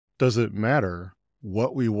Does it matter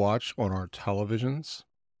what we watch on our televisions,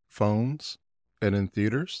 phones, and in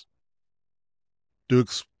theaters? Do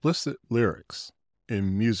explicit lyrics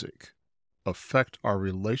in music affect our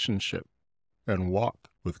relationship and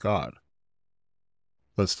walk with God?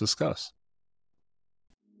 Let's discuss.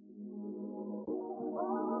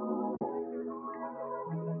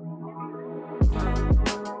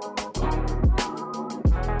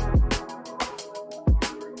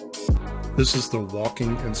 This is the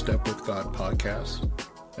Walking in Step with God podcast,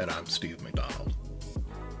 and I'm Steve McDonald.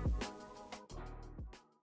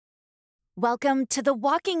 Welcome to the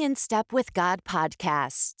Walking in Step with God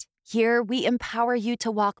podcast. Here we empower you to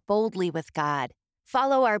walk boldly with God.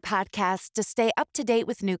 Follow our podcast to stay up to date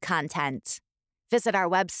with new content. Visit our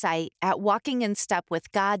website at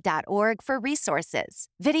walkinginstepwithgod.org for resources,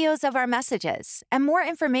 videos of our messages, and more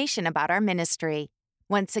information about our ministry.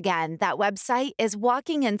 Once again, that website is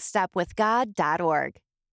walkinginstepwithgod.org.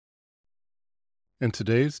 In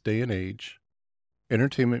today's day and age,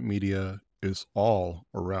 entertainment media is all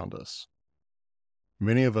around us.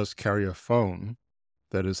 Many of us carry a phone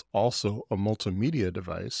that is also a multimedia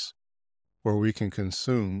device where we can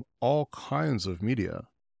consume all kinds of media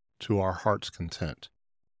to our heart's content.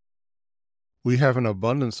 We have an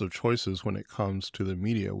abundance of choices when it comes to the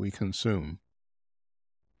media we consume.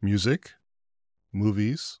 Music,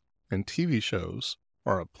 movies, and TV shows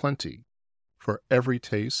are aplenty for every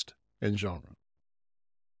taste and genre.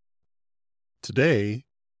 Today,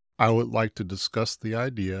 I would like to discuss the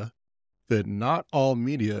idea that not all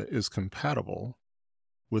media is compatible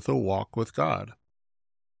with a walk with God.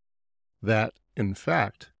 That, in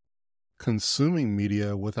fact, consuming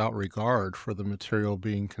media without regard for the material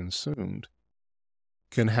being consumed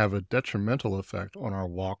can have a detrimental effect on our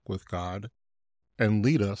walk with God and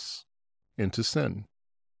lead us into sin.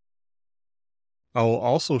 I will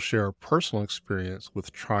also share a personal experience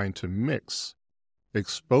with trying to mix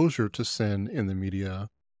exposure to sin in the media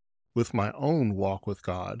with my own walk with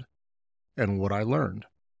God and what I learned.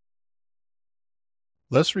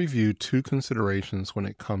 Let's review two considerations when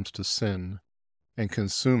it comes to sin and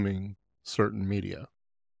consuming certain media.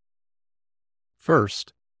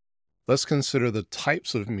 First, let's consider the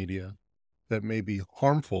types of media that may be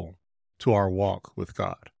harmful to our walk with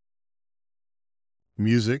God.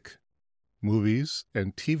 Music, movies,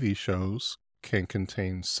 and TV shows can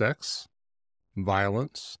contain sex,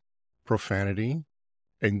 violence, profanity,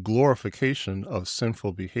 and glorification of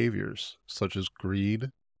sinful behaviors such as greed,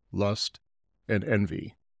 lust, and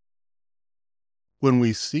envy. When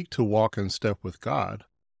we seek to walk in step with God,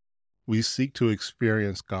 we seek to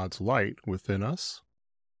experience God's light within us,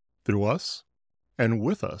 through us, and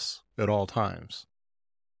with us at all times.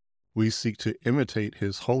 We seek to imitate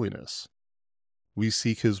His holiness. We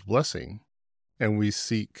seek His blessing, and we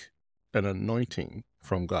seek an anointing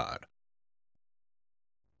from God.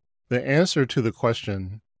 The answer to the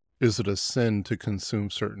question, is it a sin to consume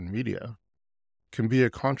certain media, can be a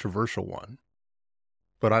controversial one,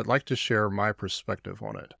 but I'd like to share my perspective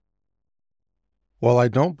on it. While I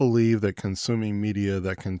don't believe that consuming media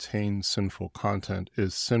that contains sinful content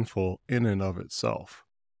is sinful in and of itself,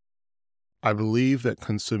 I believe that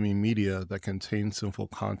consuming media that contains sinful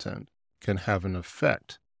content can have an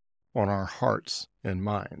effect on our hearts and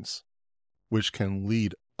minds, which can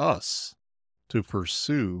lead us to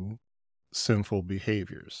pursue sinful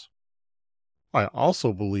behaviors. I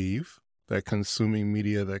also believe that consuming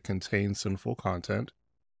media that contains sinful content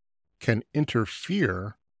can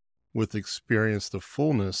interfere with experience the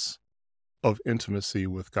fullness of intimacy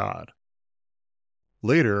with God.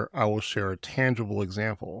 Later, I will share a tangible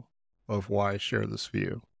example of why I share this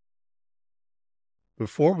view.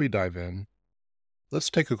 Before we dive in, let's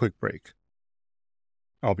take a quick break.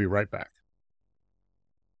 I'll be right back.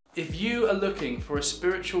 If you are looking for a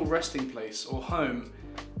spiritual resting place or home,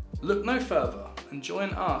 look no further and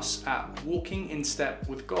join us at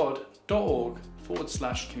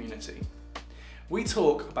walkinginstepwithgod.org/community. We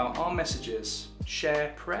talk about our messages,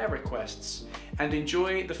 share prayer requests, and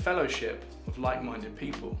enjoy the fellowship of like-minded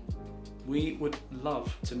people. We would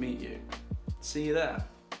love to meet you. See you there.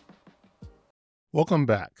 Welcome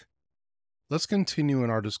back. Let's continue in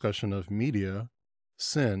our discussion of media,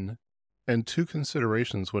 sin, and two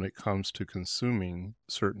considerations when it comes to consuming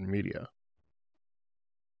certain media.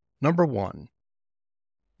 Number one,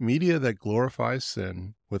 media that glorifies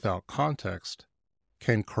sin without context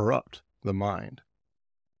can corrupt the mind.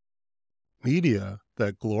 Media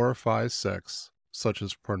that glorifies sex, such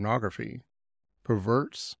as pornography,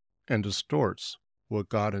 perverts and distorts what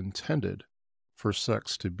God intended for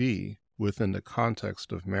sex to be within the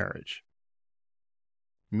context of marriage.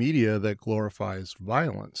 Media that glorifies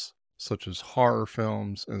violence, such as horror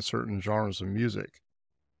films and certain genres of music,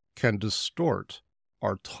 can distort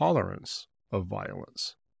our tolerance of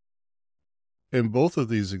violence. In both of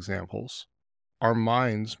these examples, our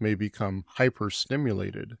minds may become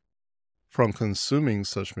hyperstimulated from consuming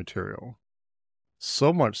such material,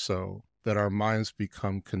 so much so that our minds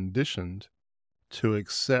become conditioned to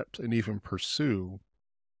accept and even pursue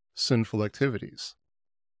sinful activities.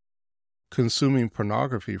 Consuming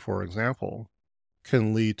pornography, for example,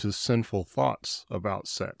 can lead to sinful thoughts about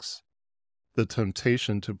sex, the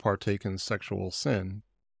temptation to partake in sexual sin,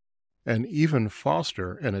 and even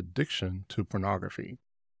foster an addiction to pornography.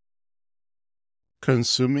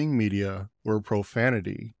 Consuming media where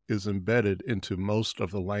profanity is embedded into most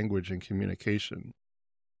of the language and communication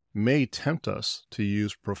may tempt us to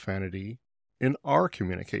use profanity in our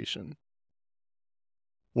communication.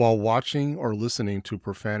 While watching or listening to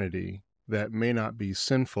profanity that may not be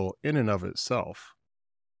sinful in and of itself,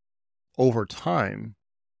 over time,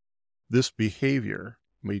 this behavior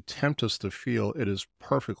may tempt us to feel it is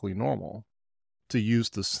perfectly normal to use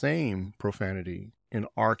the same profanity in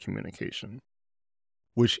our communication,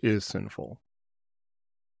 which is sinful.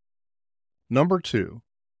 Number 2,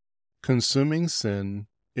 consuming sin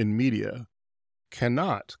in media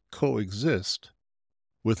cannot coexist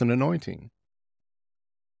with an anointing.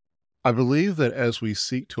 I believe that as we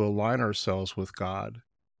seek to align ourselves with God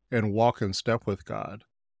and walk in step with God,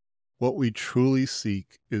 what we truly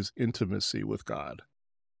seek is intimacy with God.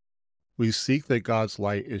 We seek that God's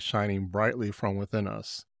light is shining brightly from within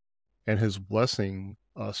us and His blessing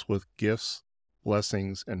us with gifts,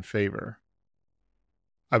 blessings, and favor.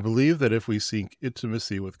 I believe that if we seek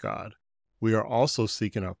intimacy with God, we are also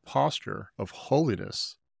seeking a posture of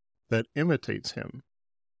holiness that imitates Him.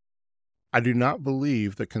 I do not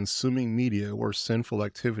believe that consuming media where sinful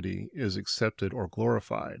activity is accepted or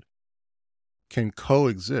glorified can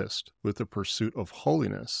coexist with the pursuit of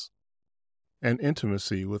holiness and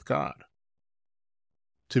intimacy with God.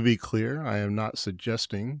 To be clear, I am not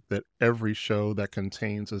suggesting that every show that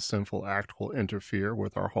contains a sinful act will interfere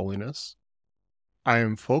with our holiness. I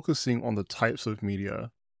am focusing on the types of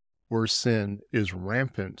media where sin is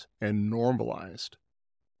rampant and normalized,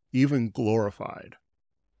 even glorified.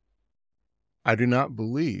 I do not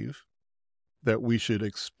believe that we should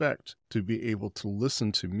expect to be able to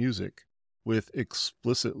listen to music with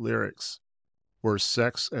explicit lyrics where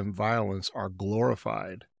sex and violence are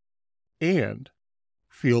glorified and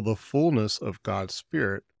feel the fullness of God's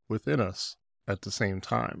Spirit within us at the same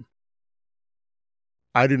time.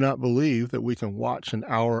 I do not believe that we can watch an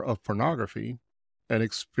hour of pornography and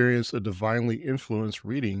experience a divinely influenced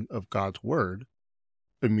reading of God's Word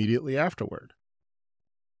immediately afterward.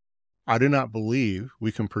 I do not believe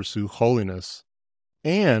we can pursue holiness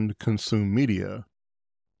and consume media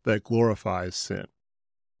that glorifies sin.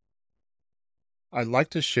 I'd like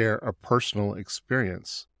to share a personal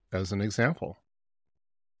experience as an example.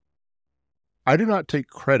 I do not take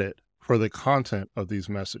credit for the content of these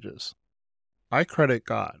messages. I credit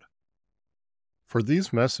God. For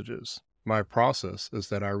these messages, my process is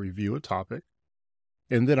that I review a topic,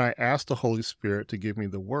 and then I ask the Holy Spirit to give me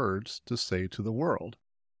the words to say to the world.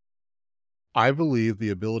 I believe the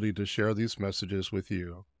ability to share these messages with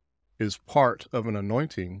you is part of an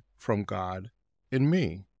anointing from God in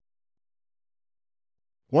me.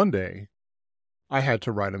 One day, I had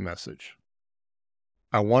to write a message.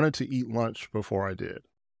 I wanted to eat lunch before I did.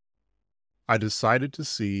 I decided to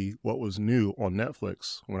see what was new on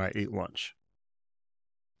Netflix when I ate lunch.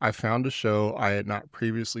 I found a show I had not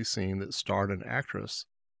previously seen that starred an actress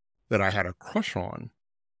that I had a crush on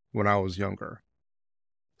when I was younger.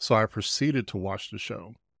 So I proceeded to watch the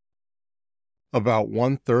show. About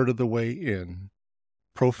 1/3 of the way in,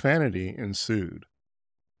 profanity ensued.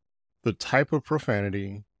 The type of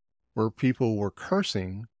profanity where people were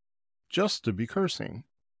cursing just to be cursing,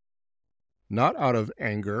 not out of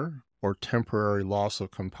anger or temporary loss of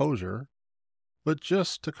composure, but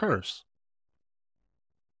just to curse.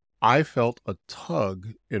 I felt a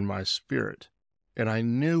tug in my spirit, and I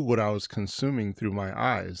knew what I was consuming through my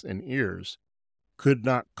eyes and ears could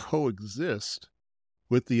not coexist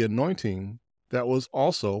with the anointing that was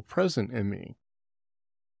also present in me.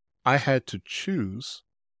 I had to choose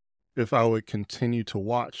if I would continue to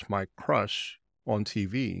watch my crush on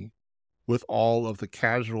TV with all of the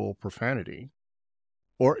casual profanity,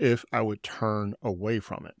 or if I would turn away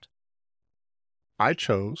from it. I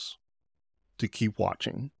chose to keep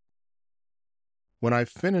watching. When I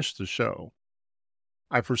finished the show,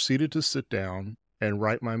 I proceeded to sit down and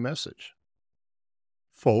write my message.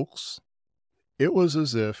 Folks, it was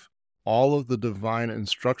as if all of the divine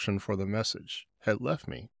instruction for the message had left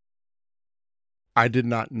me. I did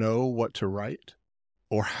not know what to write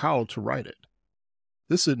or how to write it.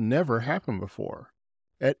 This had never happened before.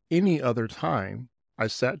 At any other time, I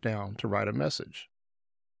sat down to write a message.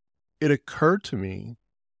 It occurred to me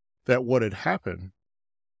that what had happened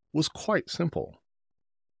was quite simple.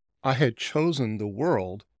 I had chosen the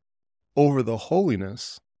world over the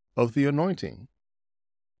holiness of the anointing.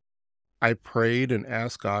 I prayed and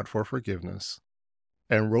asked God for forgiveness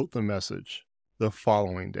and wrote the message the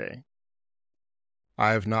following day.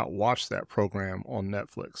 I have not watched that program on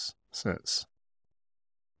Netflix since.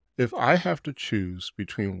 If I have to choose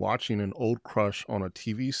between watching an old crush on a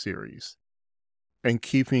TV series and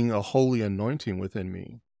keeping a holy anointing within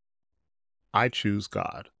me, I choose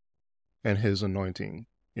God and His anointing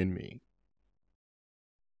in me.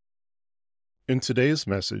 In today's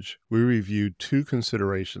message, we reviewed two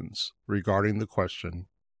considerations regarding the question,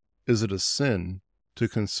 is it a sin to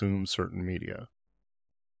consume certain media?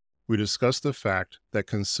 We discussed the fact that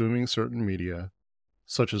consuming certain media,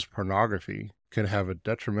 such as pornography, can have a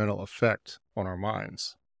detrimental effect on our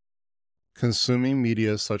minds. Consuming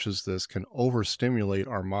media such as this can overstimulate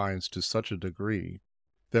our minds to such a degree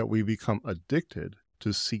that we become addicted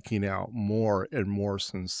to seeking out more and more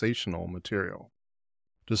sensational material,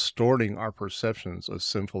 distorting our perceptions of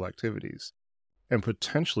sinful activities and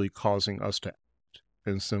potentially causing us to act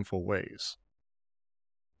in sinful ways.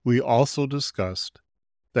 We also discussed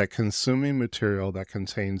that consuming material that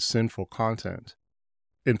contains sinful content,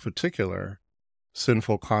 in particular,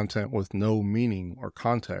 sinful content with no meaning or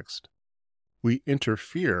context, we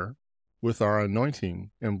interfere with our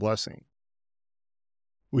anointing and blessing.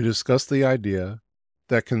 We discussed the idea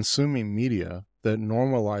that consuming media that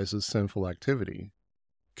normalizes sinful activity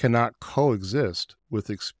cannot coexist with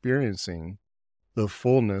experiencing the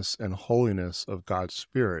fullness and holiness of God's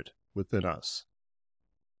Spirit within us.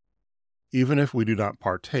 Even if we do not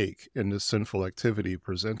partake in the sinful activity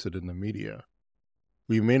presented in the media,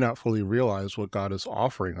 we may not fully realize what God is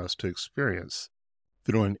offering us to experience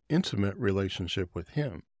through an intimate relationship with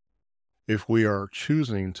Him if we are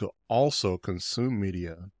choosing to also consume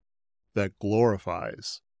media that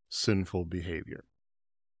glorifies sinful behavior.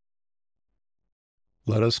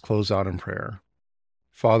 Let us close out in prayer.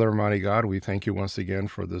 Father, mighty God, we thank you once again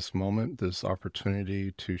for this moment, this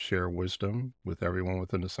opportunity to share wisdom with everyone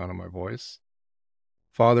within the sound of my voice.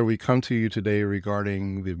 Father, we come to you today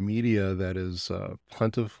regarding the media that is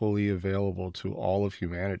plentifully available to all of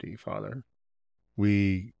humanity, Father.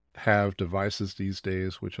 We have devices these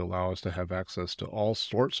days which allow us to have access to all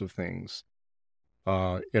sorts of things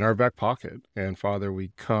in our back pocket. And Father,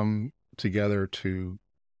 we come together to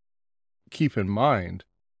keep in mind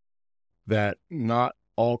that not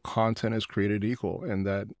all content is created equal, and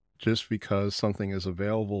that just because something is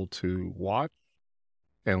available to watch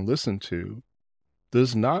and listen to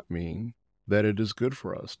does not mean that it is good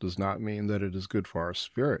for us, does not mean that it is good for our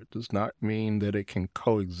spirit, does not mean that it can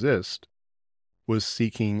coexist with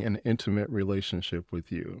seeking an intimate relationship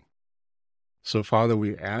with you. So, Father,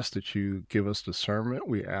 we ask that you give us discernment.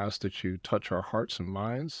 We ask that you touch our hearts and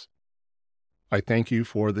minds. I thank you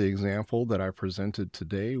for the example that I presented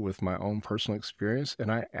today with my own personal experience. And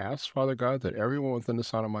I ask, Father God, that everyone within the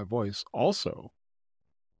sound of my voice also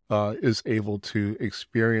is able to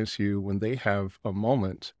experience you when they have a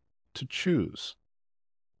moment to choose.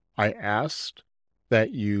 I asked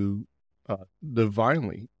that you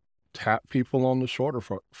divinely tap people on the shoulder,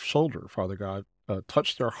 Father God,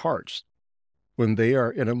 touch their hearts when they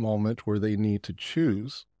are in a moment where they need to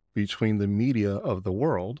choose between the media of the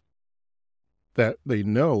world that they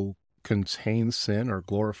know contains sin or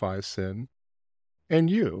glorifies sin and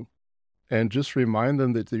you. And just remind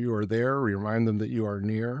them that you are there, remind them that you are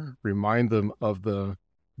near, remind them of the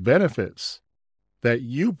benefits that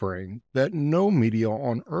you bring that no media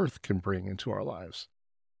on earth can bring into our lives.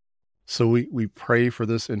 So we pray for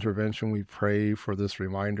this intervention. We pray for this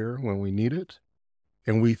reminder when we need it.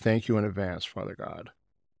 And we thank you in advance, Father God.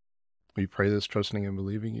 We pray this trusting and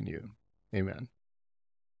believing in you. Amen.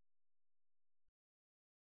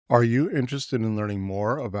 Are you interested in learning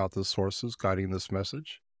more about the sources guiding this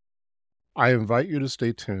message? I invite you to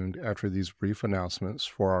stay tuned after these brief announcements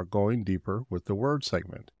for our Going Deeper with the Word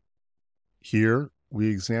segment. Here, we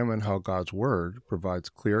examine how God's Word provides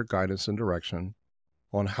clear guidance and direction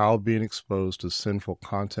on how being exposed to sinful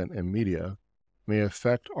content and media may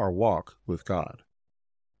affect our walk with God.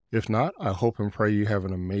 If not, I hope and pray you have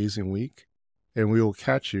an amazing week, and we will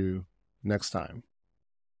catch you next time.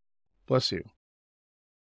 Bless you.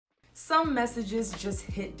 Some messages just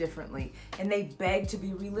hit differently and they beg to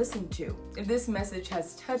be re-listened to. If this message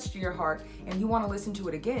has touched your heart and you want to listen to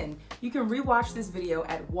it again, you can rewatch this video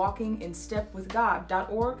at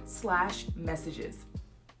walkinginstepwithgod.org/messages.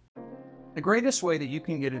 The greatest way that you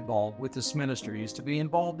can get involved with this ministry is to be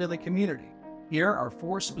involved in the community. Here are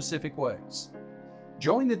 4 specific ways.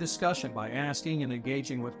 Join the discussion by asking and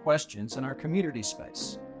engaging with questions in our community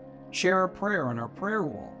space. Share a prayer on our prayer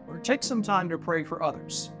wall or take some time to pray for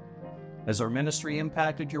others. Has our ministry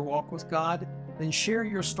impacted your walk with God? Then share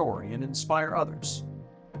your story and inspire others.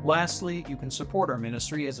 Lastly, you can support our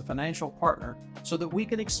ministry as a financial partner so that we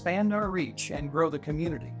can expand our reach and grow the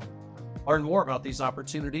community. Learn more about these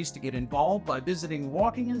opportunities to get involved by visiting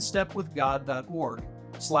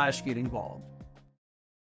walkinginstepwithgod.org/get-involved.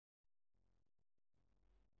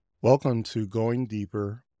 Welcome to Going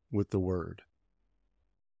Deeper with the Word.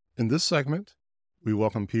 In this segment, we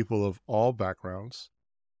welcome people of all backgrounds,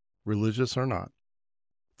 religious or not,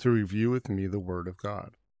 to review with me the Word of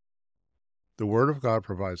God. The Word of God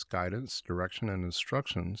provides guidance, direction, and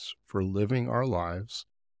instructions for living our lives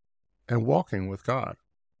and walking with God.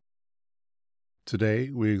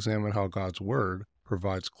 Today, we examine how God's Word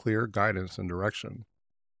provides clear guidance and direction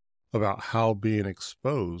about how being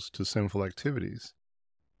exposed to sinful activities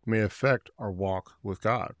may affect our walk with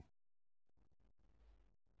God.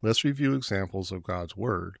 Let's review examples of God's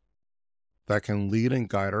Word that can lead and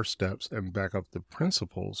guide our steps and back up the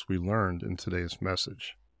principles we learned in today's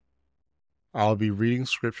message. I'll be reading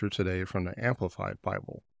scripture today from the Amplified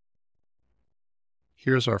Bible.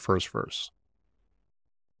 Here's our first verse.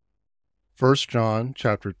 1 John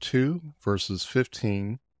chapter 2, verses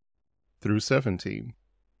 15 through 17.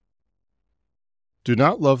 Do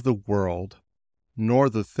not love the world, nor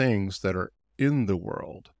the things that are in the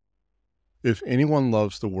world. If anyone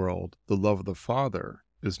loves the world, the love of the Father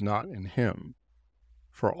is not in him.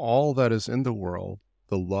 For all that is in the world,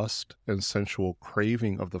 the lust and sensual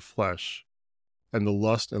craving of the flesh, and the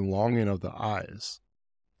lust and longing of the eyes,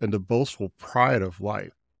 and the boastful pride of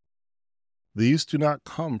life, these do not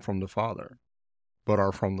come from the Father, but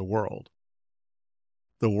are from the world.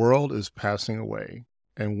 The world is passing away,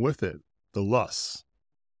 and with it the lusts.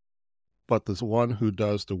 But the one who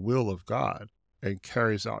does the will of God and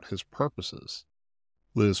carries out his purposes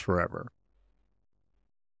lives forever.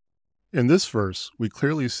 In this verse, we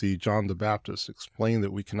clearly see John the Baptist explain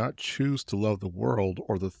that we cannot choose to love the world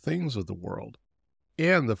or the things of the world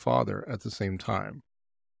and the Father at the same time.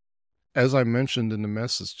 As I mentioned in the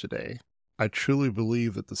message today, I truly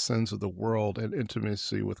believe that the sins of the world and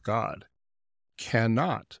intimacy with God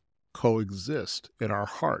cannot coexist in our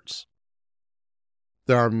hearts.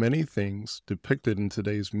 There are many things depicted in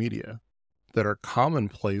today's media that are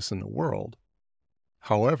commonplace in the world.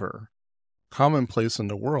 However, commonplace in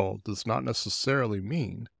the world does not necessarily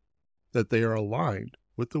mean that they are aligned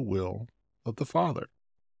with the will of the Father.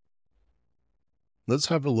 Let's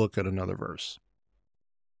have a look at another verse.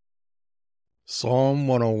 Psalm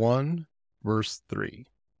 101, verse 3.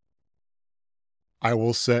 I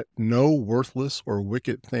will set no worthless or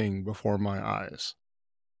wicked thing before my eyes.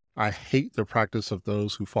 I hate the practice of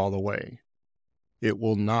those who fall away. It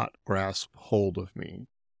will not grasp hold of me.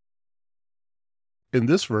 In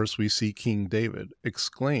this verse, we see King David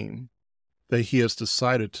exclaim that he has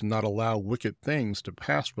decided to not allow wicked things to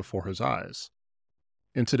pass before his eyes.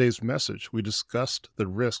 In today's message, we discussed the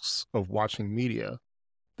risks of watching media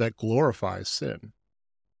that glorifies sin.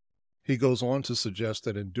 He goes on to suggest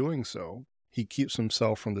that in doing so, he keeps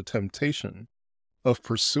himself from the temptation of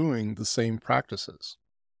pursuing the same practices.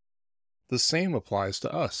 The same applies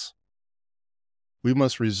to us. We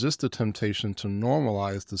must resist the temptation to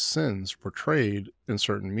normalize the sins portrayed in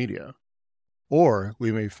certain media, or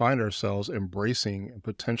we may find ourselves embracing and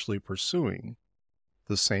potentially pursuing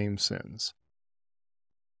the same sins.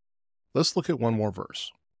 Let's look at one more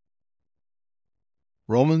verse.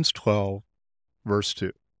 Romans 12, verse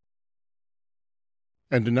 2.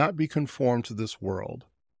 And do not be conformed to this world,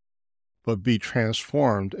 but be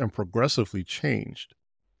transformed and progressively changed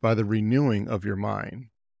by the renewing of your mind,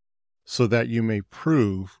 so that you may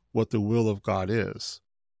prove what the will of God is,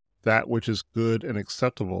 that which is good and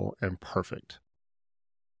acceptable and perfect.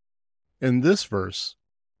 In this verse,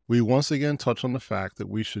 we once again touch on the fact that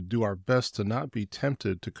we should do our best to not be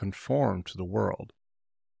tempted to conform to the world.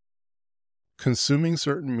 Consuming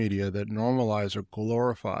certain media that normalize or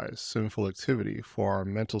glorifies sinful activity for our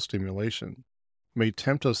mental stimulation may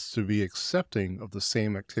tempt us to be accepting of the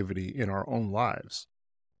same activity in our own lives.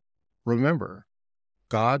 Remember,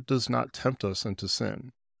 God does not tempt us into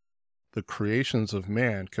sin. The creations of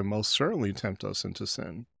man can most certainly tempt us into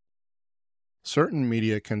sin. Certain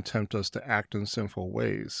media can tempt us to act in sinful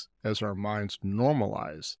ways as our minds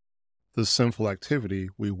normalize the sinful activity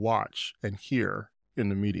we watch and hear in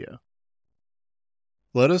the media.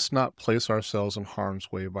 Let us not place ourselves in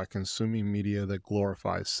harm's way by consuming media that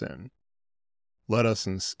glorifies sin. Let us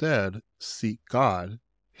instead seek God,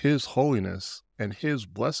 His holiness, and His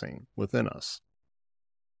blessing within us.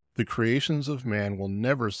 The creations of man will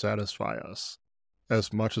never satisfy us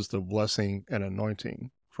as much as the blessing and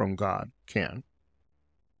anointing from God can.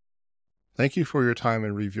 Thank you for your time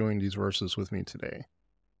in reviewing these verses with me today.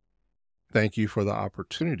 Thank you for the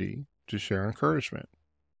opportunity to share encouragement.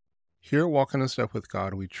 Here at Walking in Step with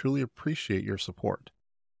God, we truly appreciate your support.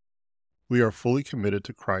 We are fully committed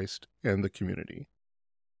to Christ and the community.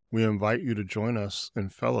 We invite you to join us in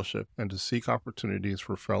fellowship and to seek opportunities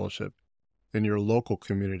for fellowship in your local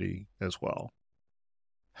community as well.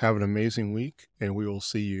 Have an amazing week, and we will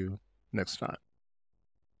see you next time.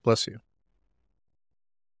 Bless you.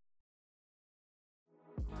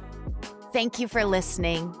 Thank you for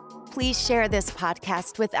listening. Please share this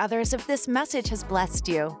podcast with others if this message has blessed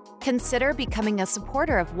you. Consider becoming a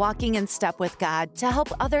supporter of Walking in Step with God to help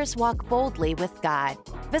others walk boldly with God.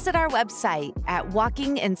 Visit our website at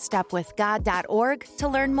walkinginstepwithgod.org to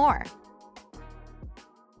learn more.